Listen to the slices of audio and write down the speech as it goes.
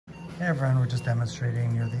Hey everyone, we're just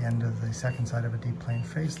demonstrating near the end of the second side of a deep plane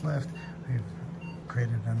facelift. We've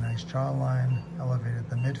created a nice jawline, elevated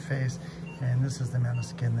the mid-face, and this is the amount of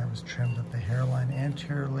skin that was trimmed at the hairline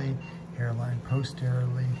anteriorly, hairline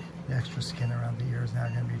posteriorly. The extra skin around the ear is now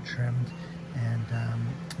going to be trimmed and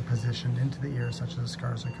positioned into the ear such that the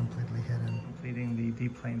scars are completely hidden. Completing the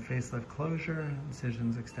deep plane facelift closure,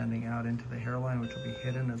 incisions extending out into the hairline, which will be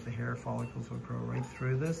hidden as the hair follicles will grow right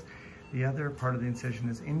through this. The other part of the incision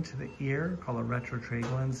is into the ear, called a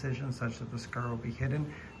retrotracheal incision, such that the scar will be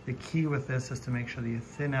hidden. The key with this is to make sure that you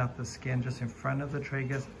thin out the skin just in front of the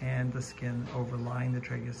tragus and the skin overlying the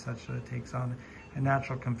tragus such that it takes on a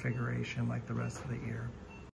natural configuration like the rest of the ear.